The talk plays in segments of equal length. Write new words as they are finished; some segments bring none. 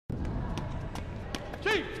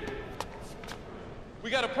Chief! We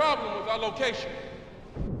got a problem with our location.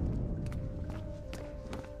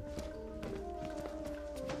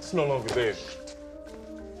 It's no longer there.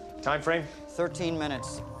 Time frame? 13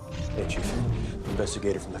 minutes. Hey, Chief.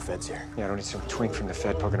 Investigator from the feds here. Yeah, I don't need some twink from the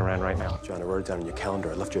Fed poking around right now. John, I wrote it down on your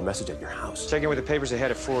calendar. I left you a message at your house. Check in with the papers they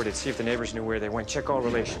had it forwarded. See if the neighbors knew where they went. Check all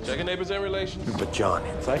relations. Checking neighbors and relations? But John...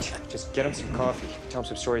 Fletch, just get him some coffee. Tell him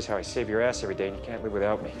some stories how I save your ass every day and you can't live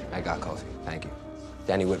without me. I got coffee. Thank you.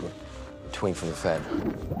 Danny Whitworth. Twink from the Fed.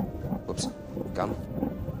 Whoops. Gum?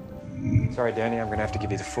 Sorry, Danny. I'm gonna have to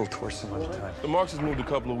give you the full tour some other time. The Marxists moved a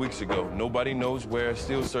couple of weeks ago. Nobody knows where.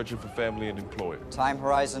 Still searching for family and employer. Time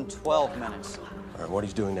horizon, 12 minutes. All right, what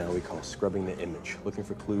he's doing now we call scrubbing the image, looking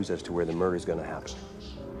for clues as to where the murder is going to happen.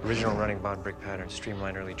 Original running bond brick pattern,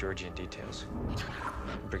 streamline early Georgian details.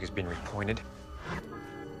 The brick has been repointed.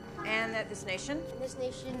 And that this nation? This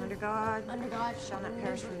nation. Under God. Under God. Shall not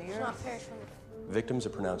perish from the earth. Shall not perish from the earth. Victims are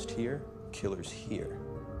pronounced here, killers here.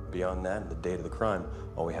 Beyond that, the date of the crime,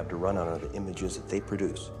 all we have to run on are the images that they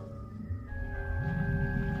produce.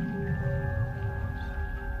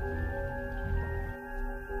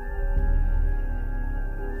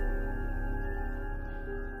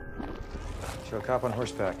 Show a cop on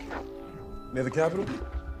horseback. Near the Capitol?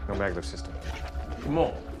 No maglev system. Come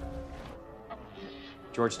on.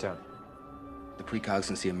 Georgetown. The precogs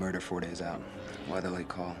can see a murder 4 days out. Why the late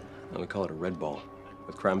call? And we call it a red ball.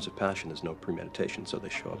 With crimes of passion, there's no premeditation, so they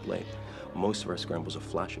show up late. Most of our scrambles are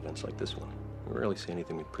flash events like this one. We rarely see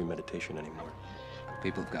anything with premeditation anymore.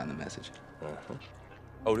 People have gotten the message. Uh-huh.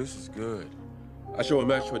 Oh, this is good. I show a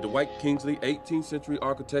match for Dwight Kingsley, 18th century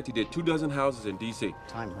architect. He did 2 dozen houses in D.C.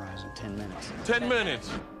 Time horizon, 10 minutes. 10 minutes.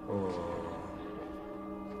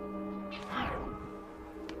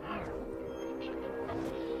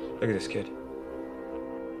 Look at this kid.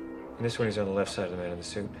 And this one he's on the left side of the man in the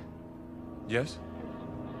suit. Yes?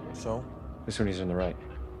 So? This one he's on the right.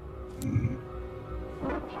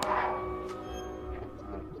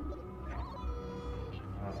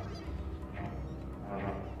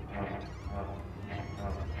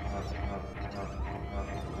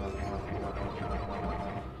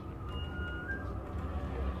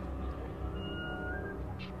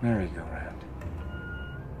 Merry-go-round.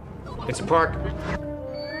 It's a park.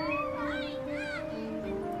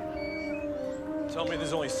 Tell me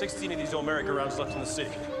there's only 16 of these old merry-go-rounds left in the city.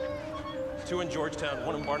 2 in Georgetown,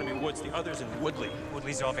 1 in Barnaby Woods, the other's in Woodley.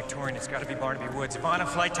 Woodley's all Victorian. It's got to be Barnaby Woods. Ivana,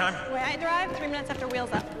 flight time? The way I drive, 3 minutes after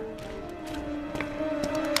wheels up.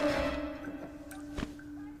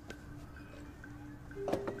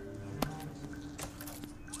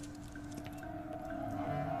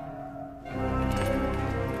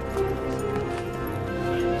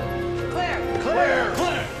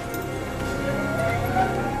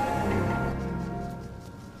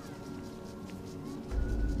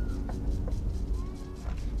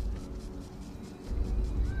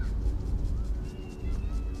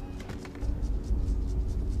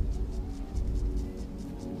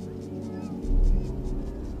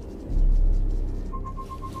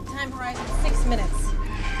 Time horizon, 6 minutes.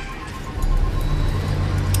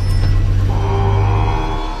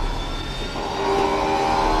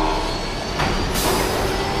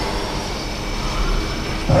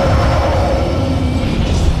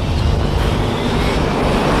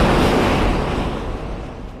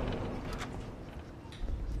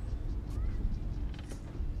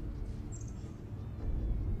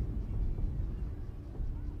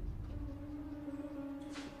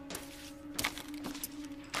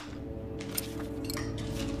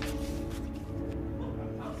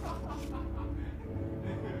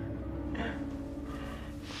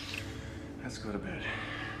 Let's go to bed.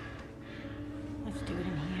 Let's do it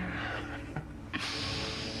in here.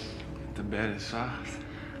 The bed is soft.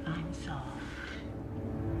 I'm soft.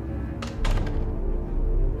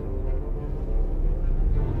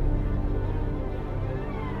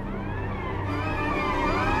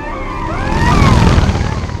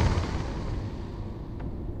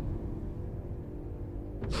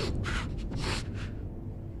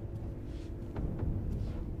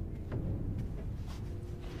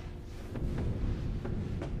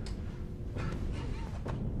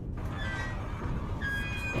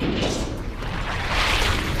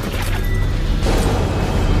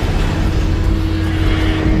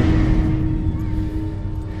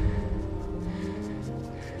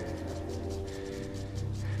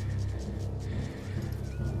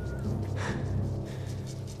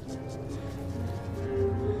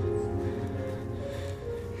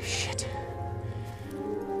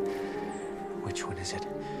 Which one is it?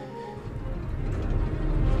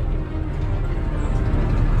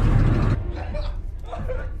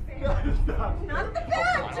 Not the bed!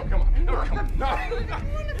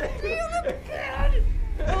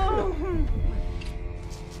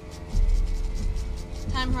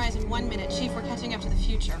 Time horizon 1 minute. Chief, we're catching up to the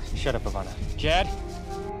future. Shut up, Ivana. Jad?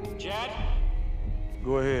 Jad?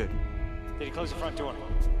 Go ahead. Did he close the front door?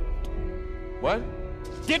 What?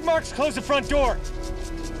 Did Marks close the front door?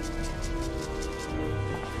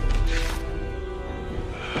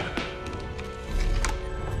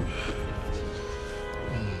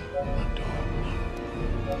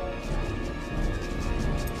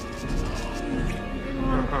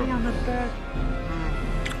 On the bed.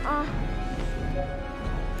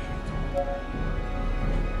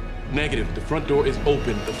 Negative. The front door is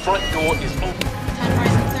open. The front door is open. Time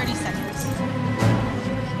horizon 30 seconds.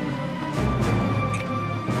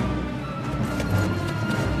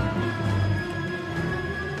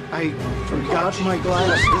 I forgot my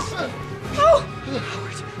glasses.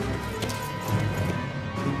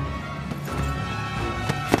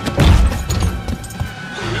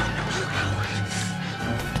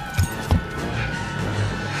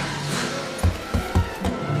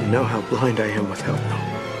 You know how blind I am without them.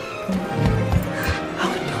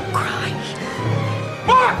 Howard, don't cry.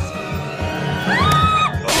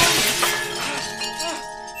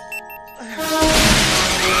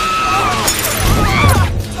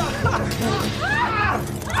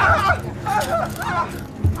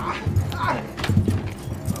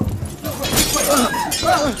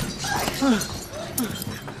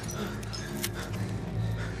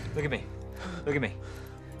 Look at me. Look at me.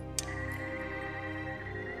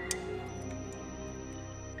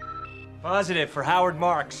 Positive for Howard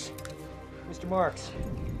Marks. Mr. Marks,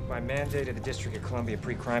 by mandate of the District of Columbia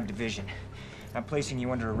Pre-Crime Division, I'm placing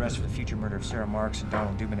you under arrest for the future murder of Sarah Marks and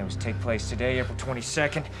Donald Dubin that was to take place today, April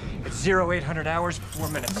 22nd, at 0800 hours, 4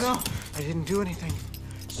 minutes. No, I didn't do anything.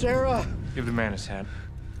 Sarah! Give the man his hat.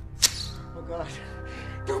 Oh, God.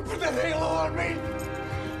 Don't put that halo on me!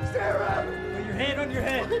 Sarah! Put your hand on your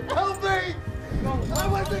head. Help me! I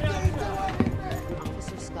wasn't going to do anything!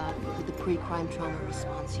 Officer Scott with the Pre-Crime Trauma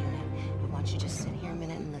Response Unit. I want you to sit here a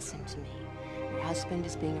minute and listen to me. Your husband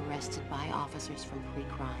is being arrested by officers from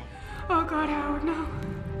pre-crime. Oh, God, Howard, no.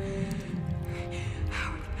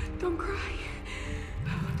 Howard, don't cry.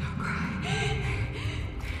 Howard, don't cry.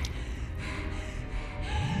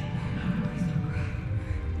 Please don't cry.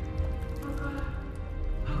 Oh, God.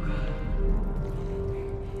 Oh, God.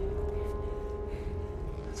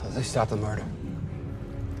 So they stopped the murder.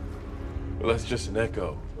 Well, that's just an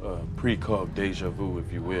echo. Precog deja vu,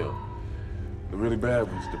 if you will. The really bad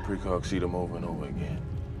ones, the precog see them over and over again.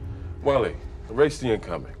 Wally, erase the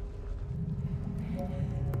incoming.